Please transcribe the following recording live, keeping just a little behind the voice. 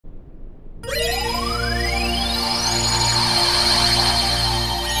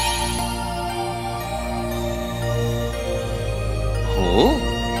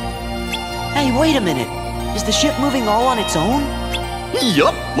Wait a minute. Is the ship moving all on its own?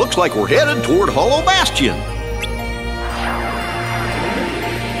 Yup, looks like we're headed toward Hollow Bastion.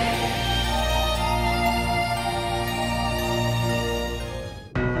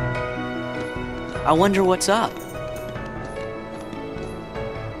 I wonder what's up.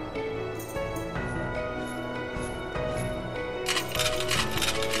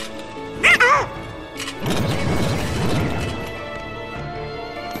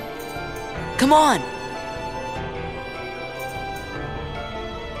 Come on!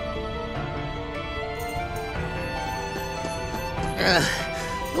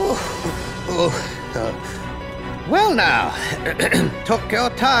 Well now, took your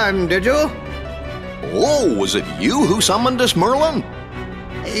time, did you? Oh, was it you who summoned us, Merlin?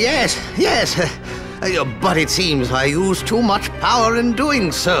 Yes, yes. But it seems I used too much power in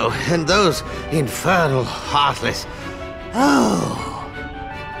doing so, and those infernal Heartless. Oh.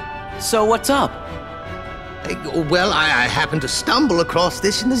 So what's up? Well, I happened to stumble across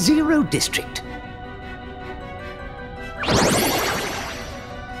this in the Zero District.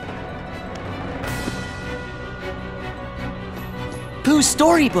 Pooh's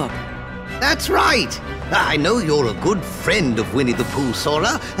storybook! That's right! I know you're a good friend of Winnie the Pooh,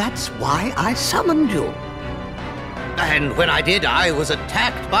 Sora. That's why I summoned you. And when I did, I was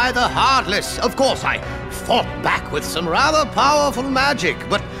attacked by the Heartless. Of course, I fought back with some rather powerful magic,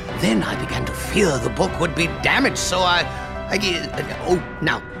 but then I began to fear the book would be damaged, so oh,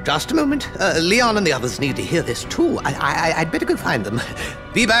 now, just a moment. Leon and the others need to hear this, too. I'd better go find them.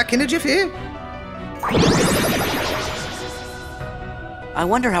 Be back in a jiffy. I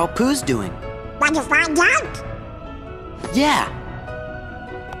wonder how Pooh's doing. Want to find out? Yeah!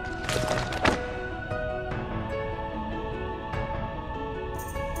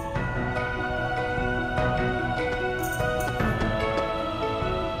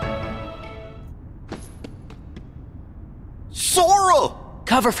 Sora!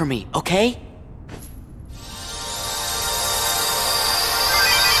 Cover for me, okay?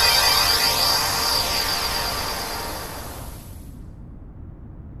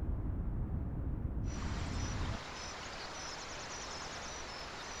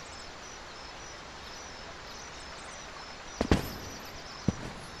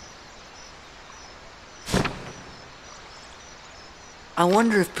 I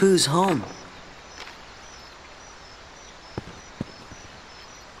wonder if Pooh's home.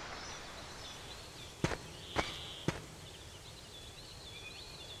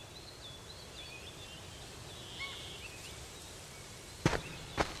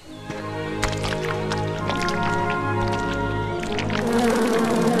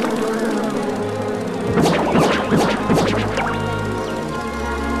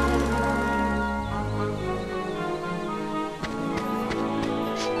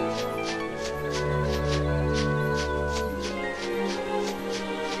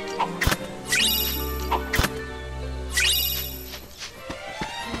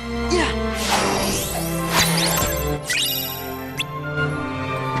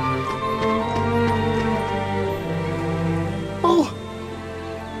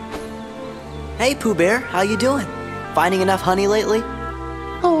 Hey, Pooh Bear, how you doing? Finding enough honey lately?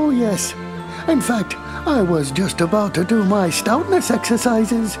 Oh, yes. In fact, I was just about to do my stoutness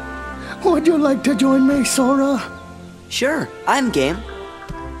exercises. Would you like to join me, Sora? Sure, I'm game.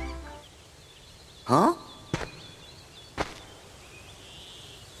 Huh?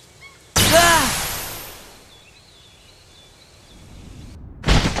 Ah!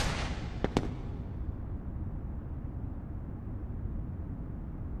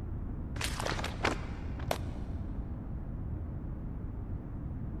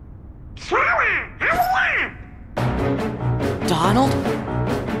 Donald?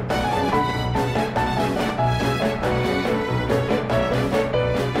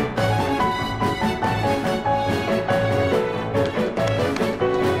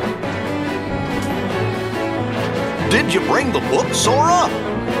 Did you bring the book, Sora?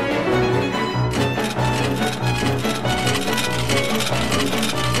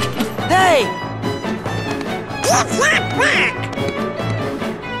 Hey!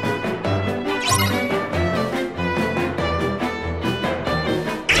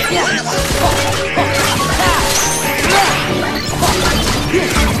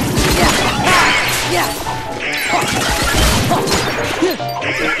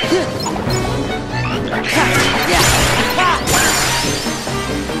 Give that back!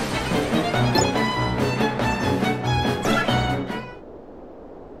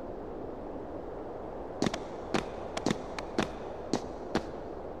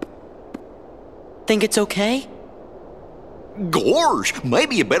 Think it's okay? Gorge,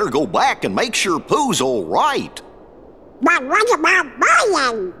 maybe you better go back and make sure Pooh's all right. But what about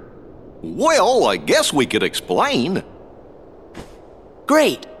Brian? Well, I guess we could explain.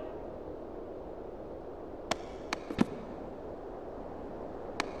 Great.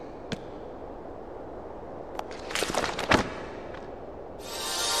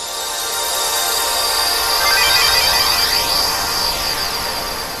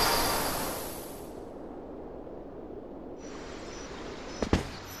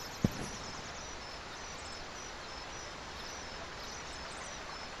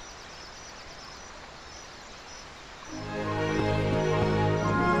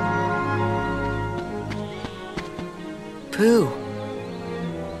 Pooh.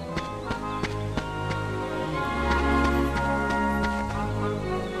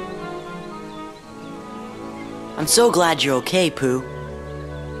 I'm so glad you're okay, Pooh.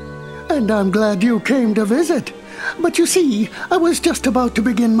 And I'm glad you came to visit. But you see, I was just about to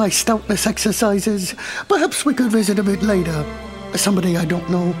begin my stoutness exercises. Perhaps we could visit a bit later. Somebody I don't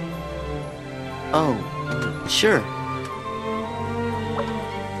know. Oh, sure.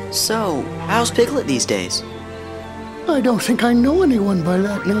 So, how's Piglet these days? I don't think I know anyone by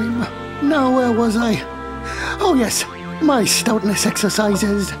that name. Now, where was I? Oh, yes, my stoutness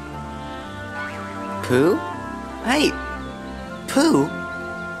exercises. Pooh? Hey, Pooh?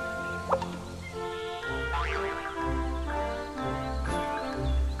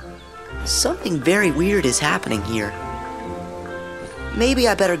 Something very weird is happening here. Maybe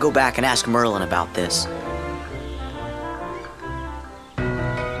I better go back and ask Merlin about this.